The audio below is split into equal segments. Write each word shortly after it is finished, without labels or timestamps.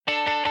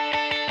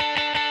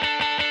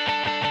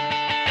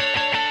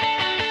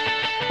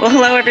Well,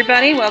 hello,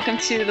 everybody. Welcome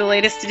to the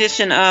latest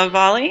edition of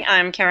Volley.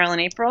 I'm Carolyn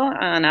April,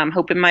 and I'm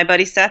hoping my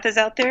buddy Seth is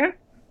out there.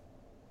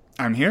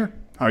 I'm here.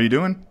 How are you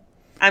doing?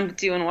 I'm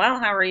doing well.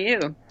 How are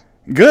you?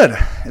 Good.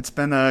 It's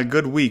been a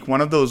good week.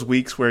 One of those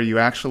weeks where you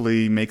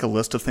actually make a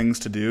list of things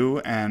to do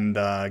and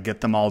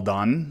get them all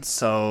done.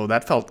 So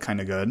that felt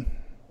kind of good.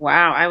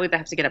 Wow, I would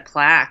have to get a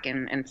plaque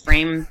and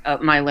frame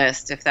up my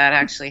list if that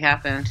actually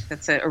happened.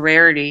 That's a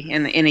rarity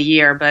in a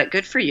year, but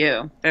good for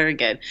you. Very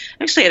good.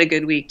 I actually had a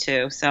good week,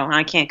 too, so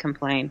I can't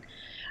complain.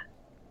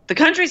 The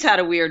country's had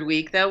a weird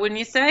week, though, wouldn't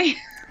you say?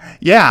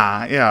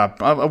 Yeah.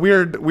 A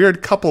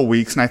weird couple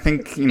weeks, and I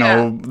think,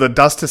 the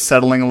dust is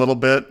settling a little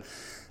bit.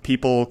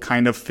 People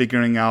kind of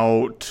figuring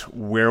out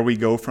where we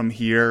go from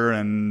here,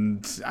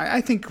 and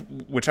I think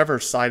whichever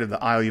side of the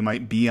aisle you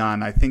might be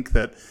on, I think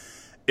that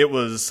it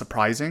was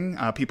surprising.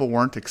 People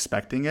weren't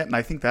expecting it, and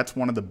I think that's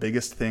one of the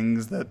biggest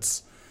things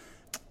that's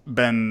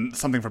been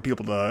something for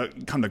people to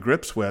come to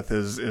grips with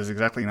is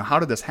exactly, how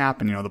did this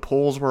happen? The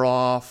polls were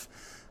off.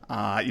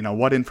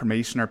 What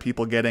information are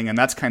people getting? And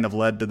that's kind of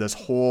led to this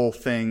whole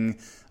thing,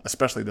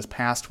 especially this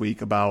past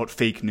week, about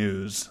fake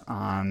news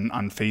on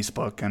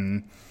Facebook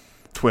and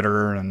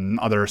Twitter and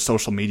other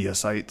social media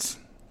sites.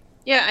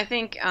 Yeah, I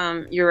think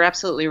you're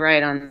absolutely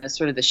right on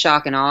sort of the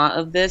shock and awe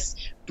of this,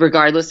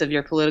 regardless of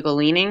your political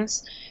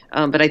leanings.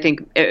 But I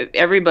think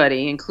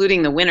everybody,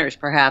 including the winners,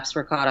 perhaps,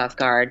 were caught off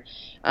guard.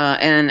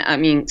 And I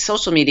mean,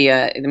 social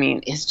media,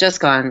 it's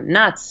just gone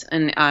nuts.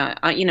 And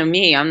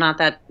me, I'm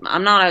not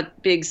a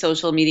big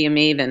social media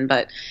maven,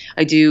 but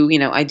I do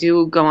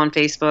go on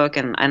Facebook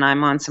and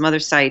I'm on some other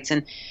sites.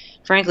 And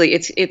frankly,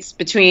 it's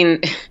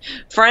between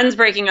friends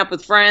breaking up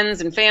with friends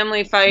and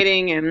family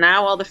fighting, and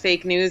now all the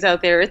fake news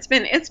out there. It's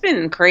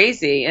been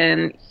crazy.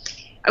 And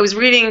I was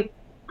reading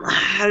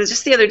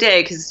just the other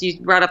day, because you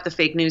brought up the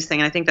fake news thing,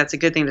 and I think that's a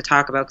good thing to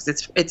talk about,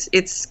 because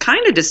it's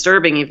kind of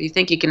disturbing if you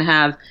think you can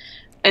have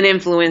an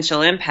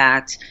influential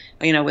impact.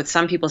 With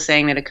some people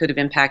saying that it could have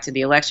impacted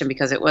the election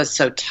because it was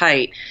so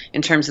tight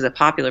in terms of the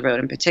popular vote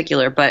in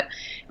particular. But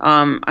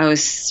I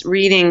was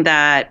reading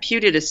that Pew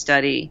did a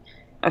study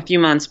a few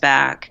months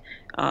back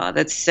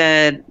that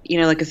said,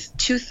 like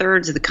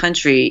 2/3 of the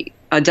country,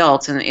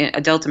 adults and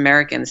adult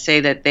Americans, say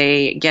that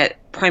they get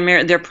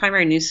their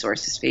primary news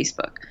source is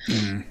Facebook.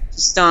 Mm. It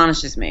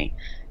astonishes me,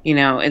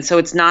 and so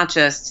it's not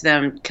just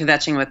them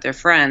kvetching with their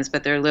friends,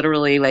 but they're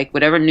literally like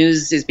whatever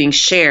news is being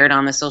shared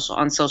on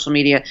social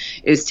media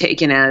is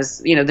taken as,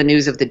 the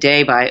news of the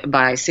day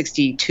by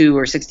 62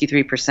 or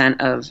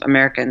 63% of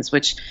Americans,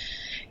 which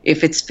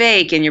if it's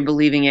fake and you're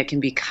believing it can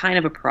be kind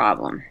of a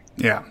problem.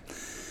 Yeah.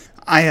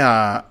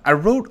 I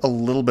wrote a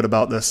little bit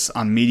about this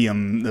on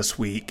Medium this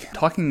week,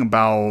 talking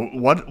about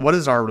what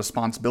is our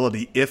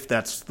responsibility if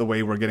that's the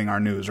way we're getting our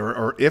news,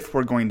 or if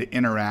we're going to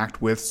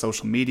interact with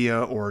social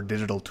media or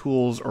digital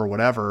tools or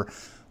whatever,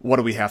 what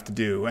do we have to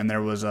do? And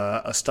there was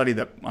a study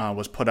that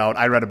was put out.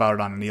 I read about it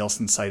on a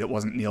Nielsen site. It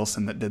wasn't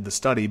Nielsen that did the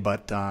study,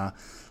 but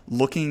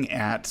looking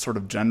at sort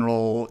of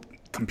general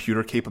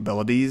computer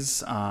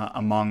capabilities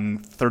among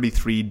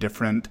 33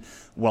 different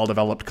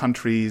well-developed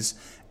countries,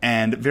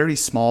 and very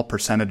small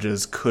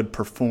percentages could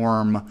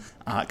perform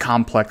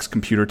complex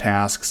computer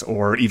tasks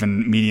or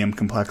even medium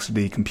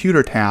complexity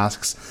computer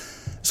tasks.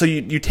 So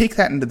you take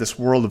that into this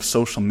world of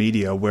social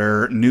media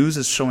where news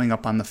is showing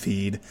up on the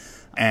feed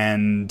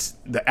and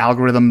the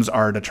algorithms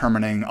are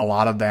determining a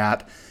lot of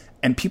that,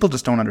 and people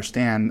just don't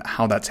understand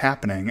how that's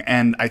happening.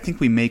 And I think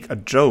we make a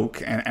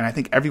joke, and I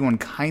think everyone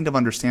kind of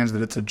understands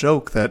that it's a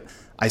joke, that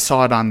I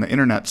saw it on the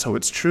internet, so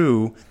it's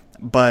true.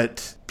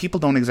 But people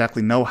don't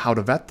exactly know how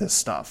to vet this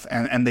stuff.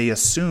 And they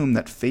assume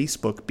that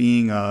Facebook,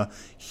 being a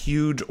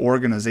huge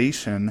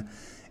organization,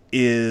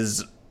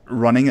 is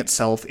running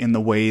itself in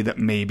the way that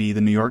maybe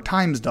the New York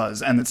Times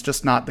does. And it's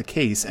just not the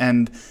case.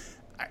 And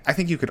I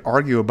think you could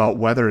argue about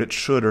whether it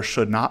should or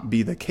should not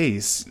be the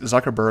case.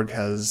 Zuckerberg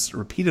has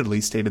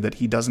repeatedly stated that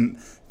he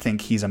doesn't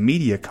think he's a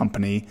media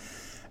company.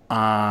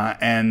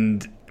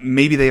 And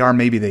maybe they are,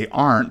 maybe they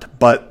aren't.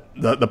 But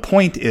the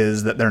point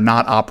is that they're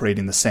not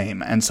operating the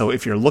same. And so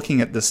if you're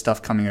looking at this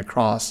stuff coming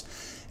across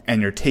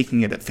and you're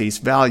taking it at face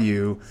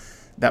value,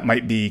 that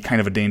might be kind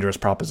of a dangerous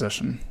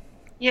proposition.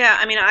 Yeah,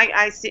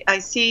 I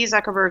see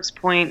Zuckerberg's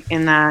point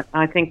in that.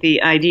 I think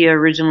the idea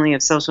originally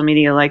of social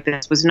media like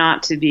this was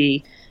not to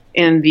be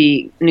in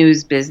the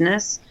news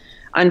business.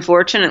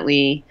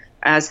 Unfortunately,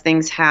 as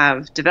things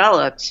have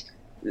developed,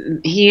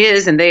 he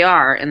is and they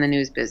are in the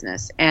news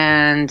business,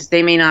 and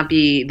they may not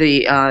be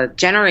the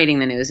generating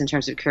the news in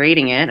terms of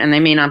creating it, and they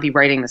may not be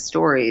writing the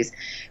stories,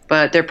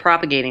 but they're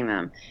propagating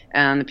them,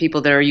 and the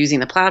people that are using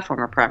the platform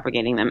are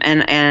propagating them.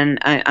 And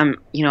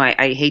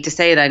I hate to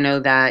say it, I know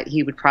that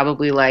he would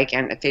probably like,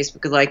 and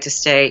Facebook would like, to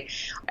stay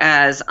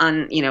as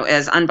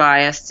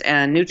unbiased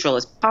and neutral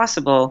as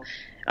possible.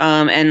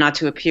 And not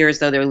to appear as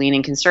though they're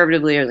leaning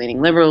conservatively or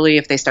leaning liberally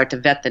if they start to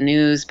vet the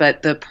news.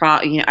 But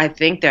I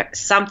think that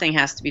something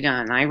has to be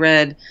done. I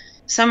read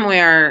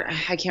somewhere,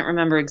 I can't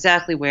remember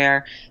exactly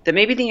where, that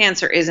maybe the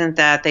answer isn't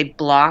that they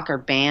block or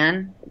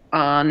ban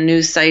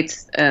news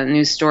sites,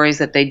 news stories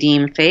that they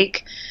deem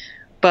fake,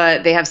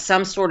 but they have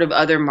some sort of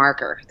other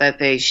marker that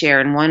they share.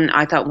 And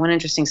I thought one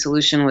interesting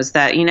solution was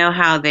that, you know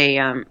how they,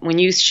 when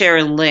you share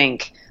a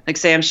link, like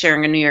say I'm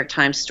sharing a New York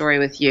Times story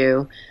with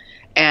you,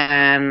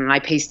 and I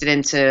paste it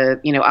into,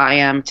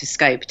 IM to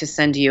Skype to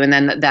send to you, and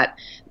then that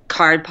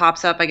card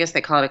pops up. I guess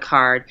they call it a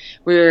card,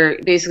 where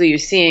basically you're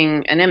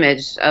seeing an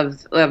image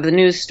of the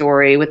news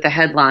story with the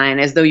headline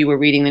as though you were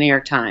reading the New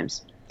York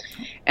Times.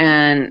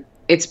 And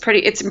it's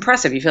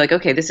impressive. You feel like,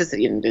 okay, this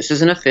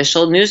is an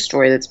official news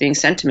story that's being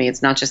sent to me.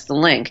 It's not just the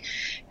link.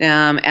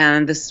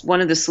 And this, one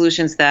of the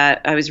solutions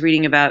that I was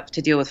reading about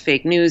to deal with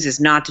fake news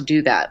is not to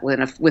do that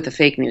with a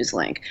fake news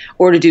link,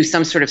 or to do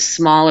some sort of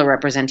smaller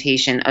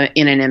representation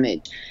in an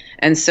image.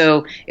 And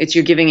so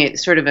you're giving it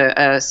sort of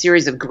a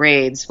series of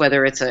grades,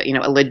 whether it's a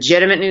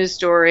legitimate news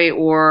story,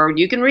 or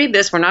you can read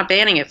this. We're not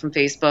banning it from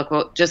Facebook.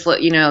 We'll just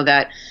let you know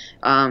that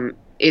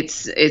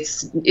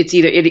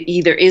it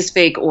either is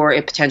fake or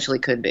it potentially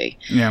could be.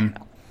 Yeah.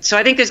 So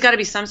I think there's got to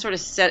be some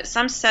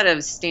set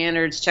of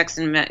standards, checks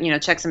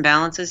and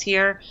balances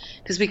here,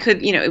 because we could,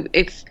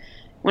 if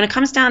when it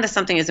comes down to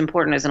something as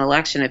important as an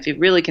election, if it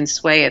really can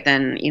sway it,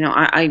 then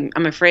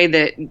I'm afraid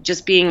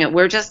that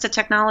we're just a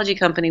technology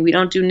company. We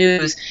don't do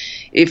news.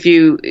 If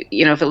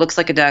if it looks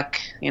like a duck,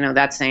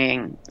 that's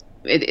saying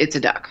it's a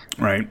duck.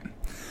 Right.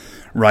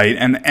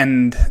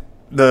 And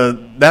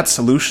that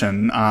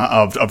solution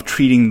of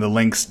treating the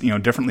links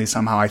differently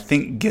somehow, I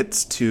think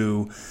gets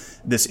to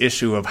this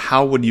issue of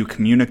how would you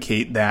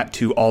communicate that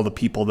to all the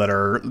people that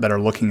are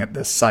looking at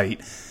this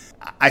site.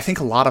 I think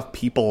a lot of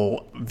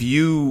people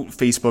view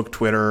Facebook,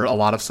 Twitter, a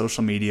lot of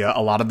social media,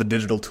 a lot of the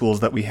digital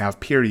tools that we have,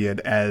 period,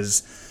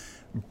 as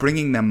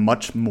bringing them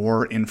much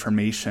more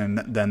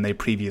information than they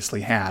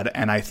previously had.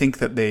 And I think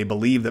that they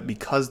believe that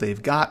because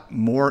they've got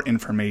more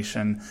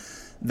information,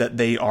 that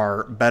they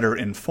are better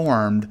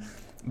informed,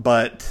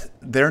 but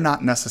they're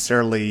not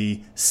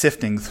necessarily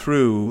sifting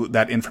through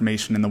that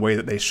information in the way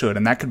that they should.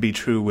 And that could be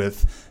true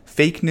with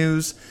fake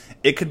news.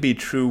 It could be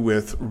true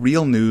with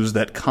real news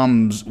that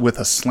comes with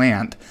a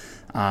slant.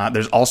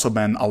 There's also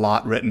been a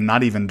lot written,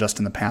 not even just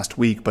in the past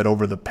week, but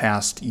over the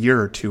past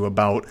year or two,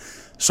 about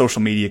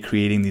social media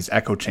creating these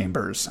echo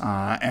chambers.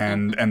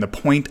 And the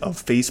point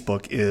of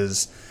Facebook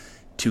is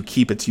to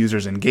keep its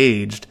users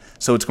engaged.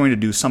 So it's going to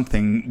do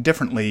something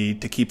differently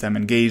to keep them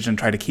engaged and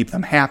try to keep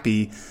them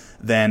happy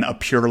than a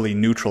purely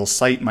neutral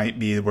site might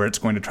be, where it's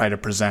going to try to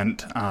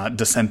present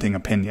dissenting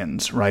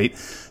opinions, right?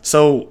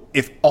 So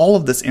if all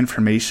of this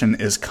information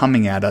is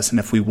coming at us, and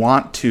if we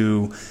want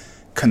to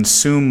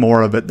consume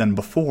more of it than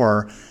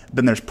before,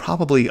 then there's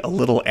probably a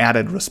little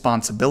added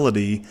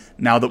responsibility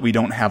now that we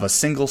don't have a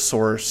single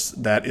source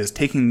that is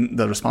taking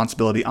the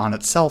responsibility on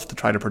itself to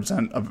try to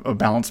present a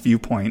balanced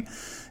viewpoint.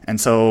 And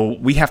so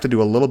we have to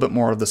do a little bit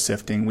more of the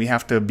sifting. We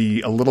have to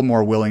be a little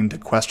more willing to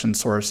question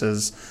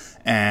sources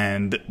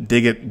and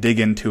dig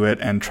into it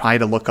and try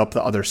to look up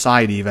the other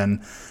side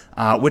even,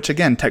 which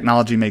again,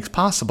 technology makes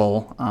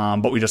possible,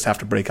 but we just have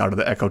to break out of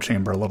the echo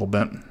chamber a little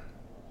bit.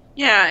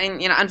 Yeah,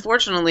 and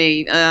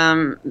unfortunately,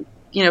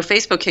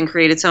 Facebook can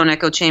create its own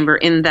echo chamber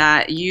in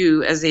that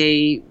you, as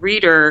a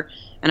reader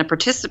and a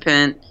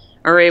participant,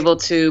 are able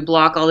to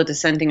block all the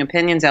dissenting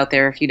opinions out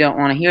there if you don't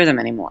want to hear them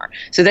anymore.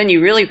 So then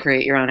you really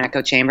create your own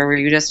echo chamber where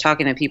you're just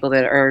talking to people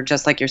that are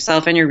just like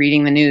yourself, and you're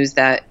reading the news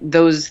that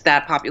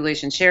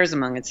population shares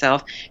among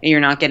itself, and you're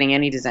not getting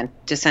any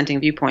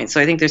dissenting viewpoints.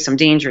 So I think there's some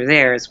danger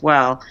there as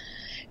well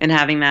in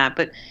having that.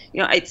 But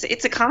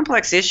it's a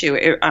complex issue.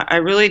 I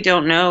really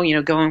don't know.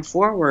 Going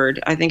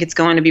forward, I think it's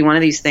going to be one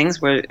of these things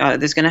where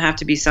there's going to have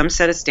to be some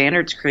set of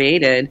standards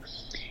created.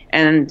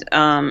 And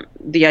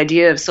the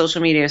idea of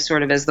social media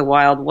sort of as the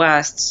Wild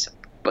West,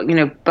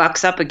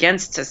 bucks up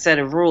against a set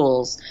of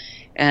rules,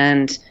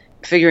 and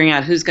figuring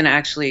out who's going to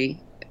actually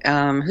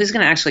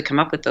come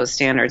up with those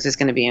standards is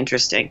going to be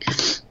interesting.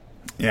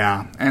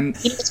 Yeah, and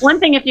it's one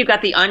thing if you've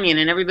got The Onion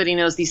and everybody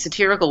knows these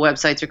satirical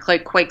websites are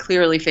quite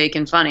clearly fake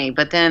and funny,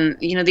 but then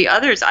the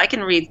others, I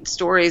can read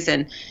stories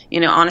and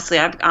honestly,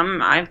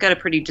 I've got a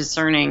pretty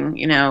discerning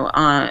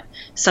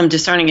some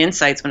discerning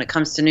insights when it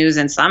comes to news,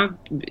 and some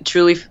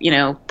truly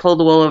pulled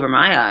the wool over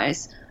my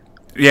eyes.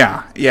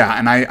 Yeah,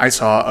 and I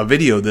saw a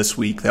video this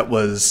week that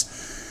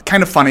was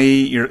kind of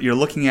funny. You're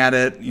looking at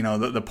it,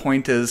 the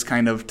point is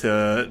kind of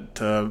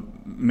to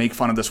make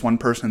fun of this one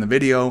person in the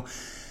video.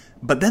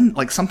 But then,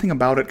 something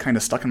about it kind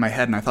of stuck in my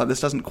head, and I thought, this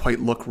doesn't quite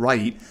look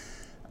right.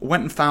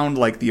 Went and found,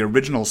 the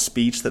original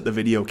speech that the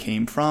video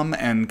came from,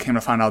 and came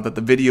to find out that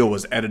the video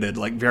was edited,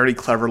 very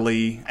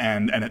cleverly,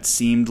 and it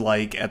seemed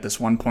like at this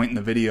one point in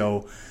the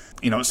video,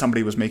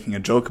 somebody was making a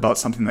joke about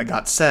something that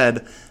got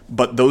said,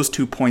 but those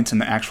 2 points in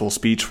the actual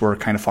speech were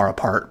kind of far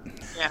apart.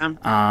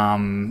 Yeah.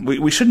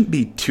 We shouldn't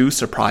be too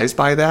surprised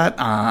by that.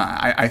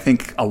 I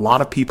think a lot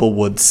of people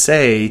would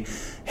say,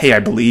 hey, I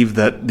believe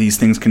that these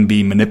things can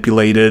be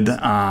manipulated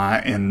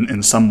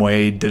in some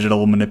way,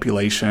 digital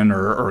manipulation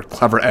or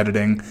clever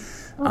editing.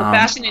 Well, the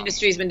fashion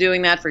industry has been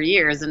doing that for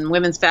years, and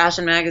women's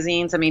fashion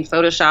magazines,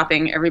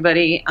 photoshopping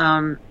everybody.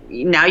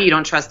 Now you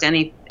don't trust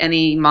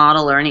any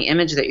model or any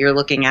image that you're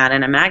looking at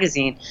in a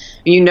magazine.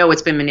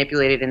 It's been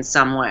manipulated in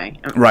some way.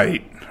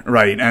 Right.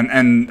 right.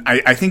 And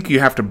I think you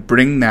have to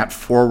bring that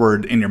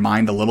forward in your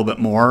mind a little bit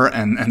more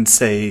and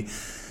say,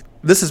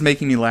 this is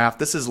making me laugh,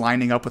 this is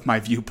lining up with my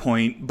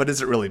viewpoint, but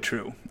is it really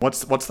true?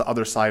 What's the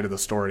other side of the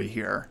story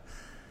here?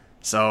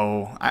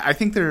 So I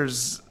think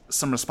there's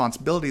some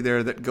responsibility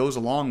there that goes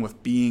along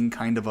with being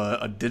kind of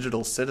a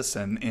digital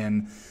citizen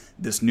in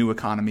this new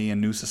economy and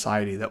new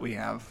society that we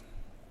have.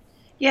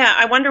 Yeah,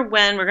 I wonder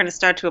when we're going to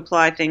start to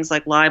apply things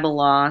like libel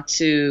law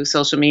to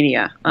social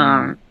media.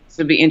 It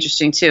would be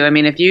interesting, too. I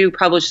mean, if you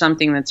publish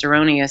something that's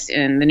erroneous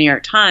in the New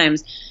York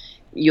Times,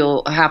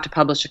 you'll have to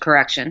publish a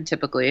correction,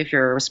 typically, if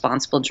you're a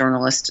responsible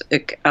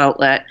journalistic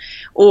outlet.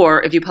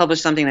 Or if you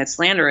publish something that's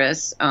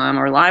slanderous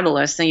or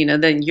libelous,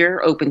 then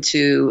you're open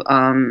to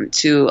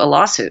a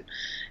lawsuit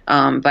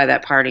by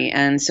that party.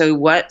 And so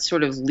what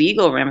sort of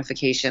legal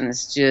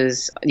ramifications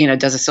does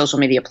a social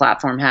media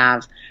platform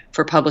have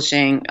for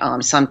publishing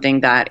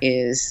something that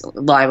is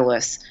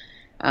libelous?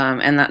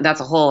 And that's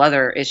a whole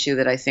other issue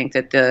that I think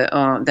that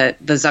the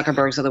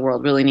Zuckerbergs of the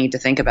world really need to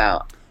think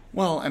about.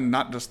 Well, and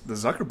not just the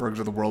Zuckerbergs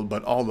of the world,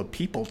 but all the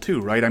people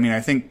too, right? I mean, I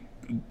think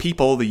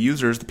people, the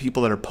users, the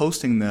people that are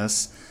posting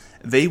this,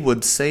 they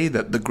would say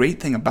that the great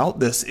thing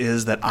about this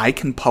is that I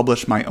can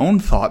publish my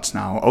own thoughts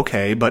now.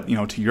 Okay, but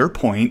to your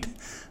point,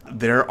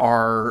 there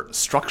are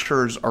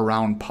structures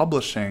around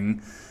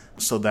publishing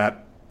so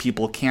that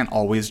people can't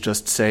always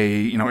just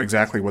say,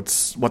 exactly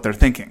what they're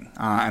thinking.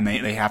 And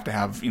they have to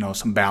have,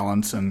 some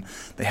balance, and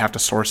they have to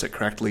source it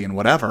correctly and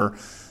whatever.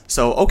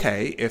 So,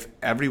 okay, if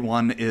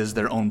everyone is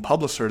their own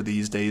publisher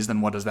these days,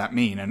 then what does that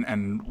mean?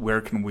 And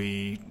where can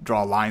we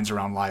draw lines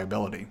around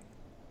liability?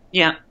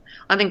 Yeah,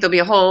 I think there'll be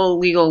a whole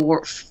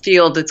legal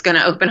field that's going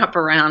to open up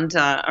around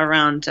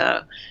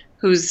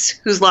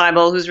who's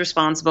liable, who's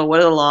responsible, what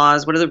are the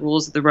laws, what are the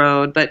rules of the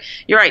road. But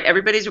you're right,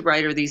 everybody's a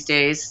writer these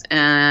days,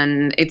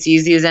 and it's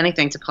easy as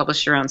anything to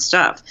publish your own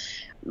stuff.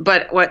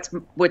 But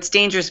what's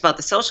dangerous about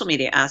the social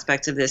media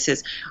aspect of this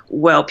is,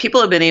 well,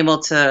 people have been able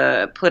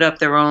to put up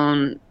their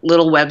own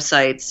little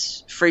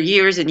websites for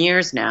years and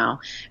years now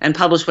and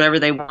publish whatever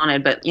they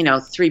wanted. But,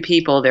 3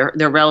 people,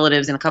 their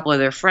relatives and a couple of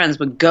their friends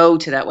would go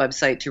to that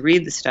website to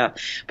read the stuff.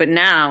 But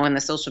now in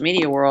the social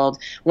media world,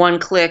 one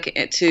click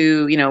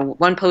to,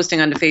 one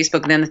posting onto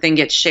Facebook, then the thing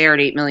gets shared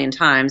 8 million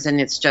times,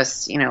 and it's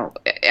just,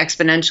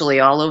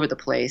 exponentially all over the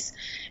place.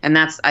 And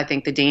that's, I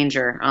think, the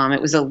danger.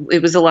 It was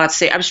a lot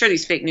safer. I'm sure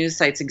these fake news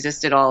sites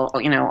existed all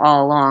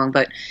along,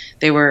 but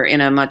they were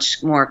in a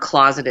much more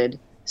closeted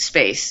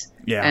space.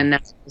 Yeah. And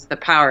that's the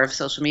power of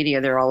social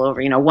media. They're all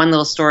over. One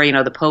little story,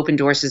 the Pope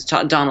endorses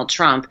Donald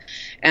Trump,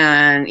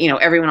 and,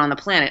 everyone on the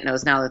planet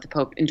knows now that the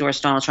Pope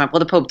endorsed Donald Trump. Well,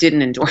 the Pope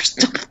didn't endorse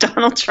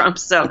Donald Trump.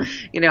 So,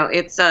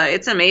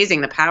 it's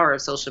amazing the power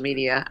of social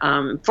media,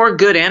 for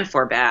good and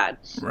for bad.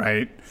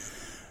 Right.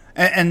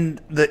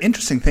 And the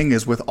interesting thing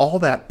is, with all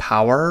that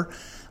power,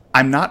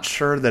 I'm not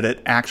sure that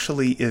it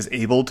actually is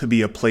able to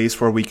be a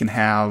place where we can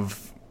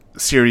have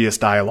serious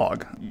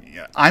dialogue.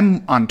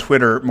 I'm on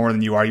Twitter more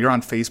than you are. You're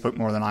on Facebook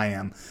more than I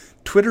am.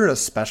 Twitter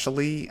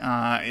especially,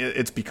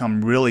 it's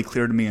become really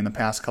clear to me in the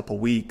past couple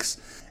weeks.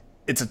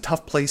 It's a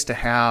tough place to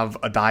have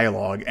a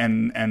dialogue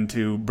and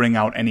to bring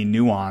out any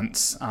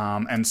nuance.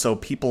 And so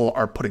people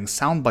are putting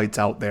sound bites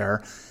out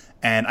there.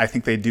 And I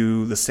think they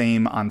do the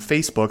same on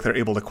Facebook. They're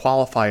able to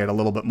qualify it a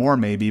little bit more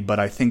maybe, but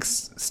I think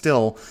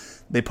still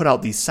they put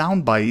out these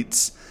sound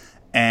bites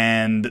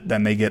and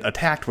then they get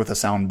attacked with a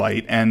sound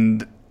bite.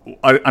 And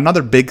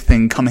another big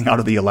thing coming out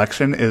of the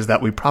election is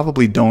that we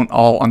probably don't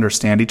all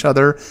understand each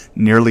other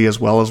nearly as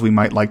well as we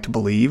might like to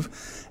believe.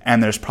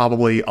 And there's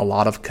probably a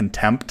lot of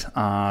contempt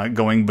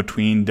going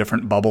between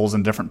different bubbles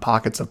and different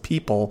pockets of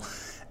people.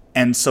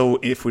 And so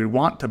if we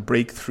want to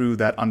break through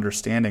that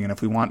understanding, and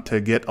if we want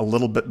to get a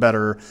little bit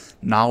better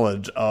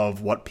knowledge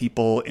of what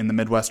people in the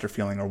Midwest are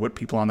feeling, or what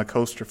people on the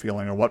coast are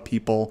feeling, or what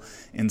people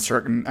in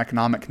certain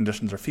economic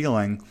conditions are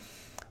feeling,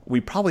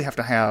 we probably have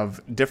to have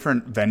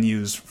different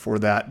venues for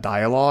that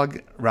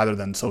dialogue rather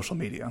than social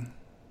media.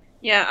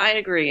 Yeah, I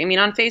agree. I mean,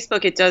 on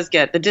Facebook,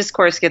 the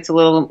discourse gets a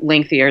little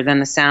lengthier than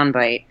the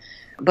soundbite.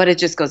 But it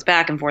just goes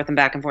back and forth and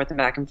back and forth and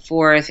back and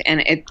forth.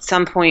 And at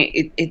some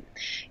point,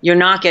 you're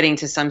not getting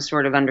to some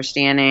sort of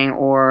understanding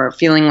or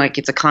feeling like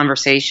it's a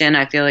conversation.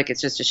 I feel like it's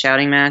just a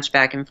shouting match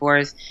back and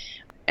forth.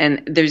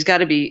 And there's got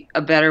to be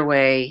a better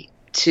way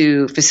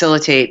to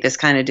facilitate this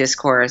kind of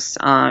discourse.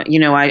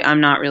 I'm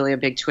not really a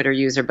big Twitter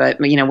user, but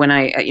when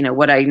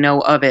what I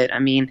know of it, I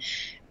mean,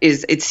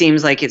 it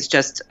seems like it's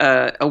just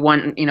a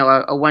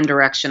one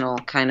directional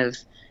kind of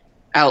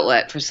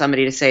outlet for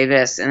somebody to say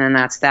this, and then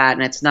that's that,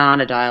 and it's not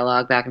a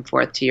dialogue back and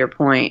forth, to your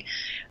point.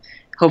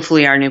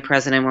 Hopefully our new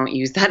president won't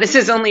use that as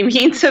his only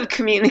means of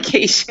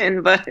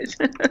communication, but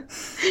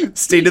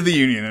State of the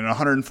Union in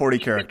 140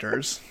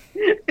 characters.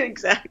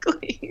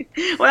 Exactly.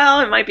 Well,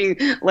 it might be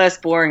less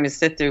boring to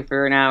sit through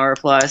for an hour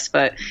plus,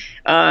 but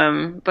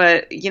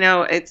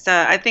it's.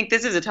 I think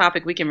this is a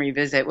topic we can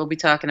revisit. We'll be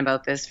talking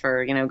about this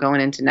for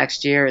going into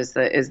next year as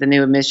the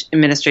new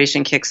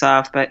administration kicks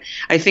off. But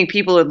I think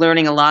people are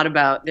learning a lot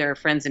about their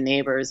friends and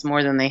neighbors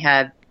more than they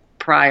had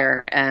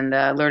prior and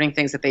learning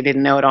things that they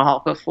didn't know at all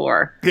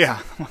before.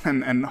 Yeah,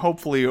 and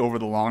hopefully over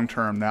the long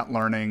term, that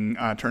learning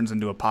turns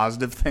into a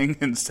positive thing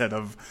instead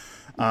of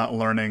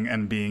learning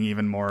and being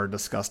even more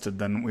disgusted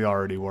than we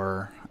already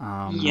were.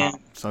 Yeah.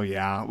 So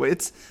yeah,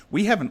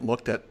 we haven't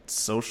looked at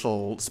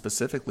social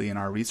specifically in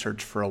our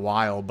research for a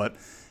while, but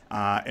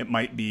it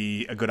might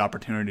be a good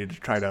opportunity to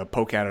try to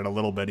poke at it a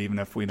little bit, even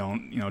if we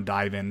don't,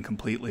 dive in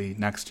completely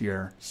next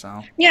year.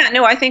 So Yeah,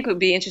 no, I think it would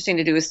be interesting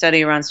to do a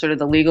study around sort of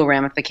the legal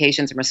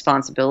ramifications and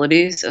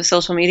responsibilities of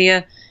social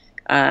media.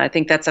 I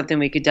think that's something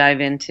we could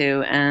dive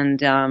into,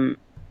 and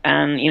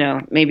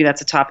maybe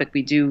that's a topic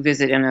we do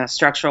visit in a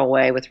structural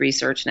way with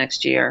research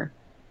next year.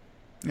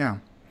 Yeah.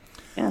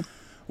 Yeah.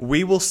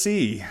 We will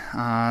see.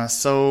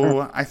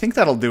 So I think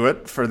that'll do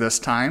it for this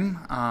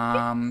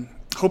time.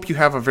 Hope you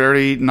have a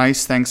very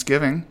nice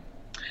Thanksgiving.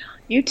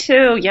 You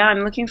too. Yeah,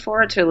 I'm looking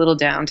forward to a little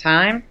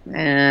downtime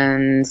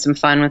and some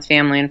fun with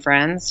family and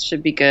friends.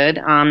 Should be good.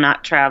 I'm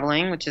not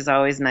traveling, which is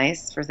always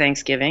nice for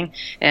Thanksgiving.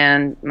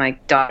 And my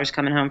daughter's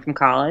coming home from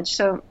college,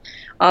 so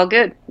all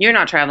good. You're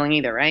not traveling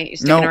either, right? You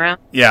sticking around?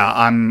 Yeah,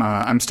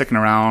 I'm sticking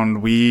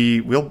around.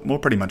 We'll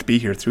pretty much be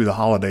here through the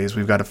holidays.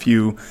 We've got a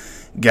few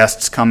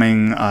guests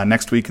coming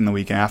next week and the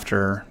week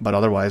after, but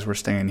otherwise we're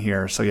staying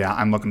here. So yeah,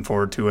 I'm looking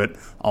forward to it.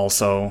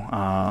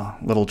 Also,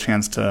 little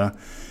chance to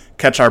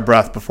catch our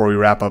breath before we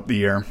wrap up the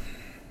year.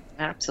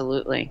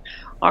 Absolutely.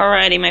 All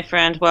righty, my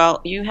friend. Well,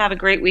 you have a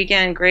great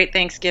weekend, great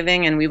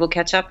Thanksgiving, and we will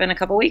catch up in a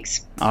couple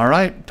weeks. All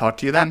right. Talk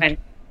to you then.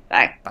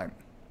 Bye. Bye.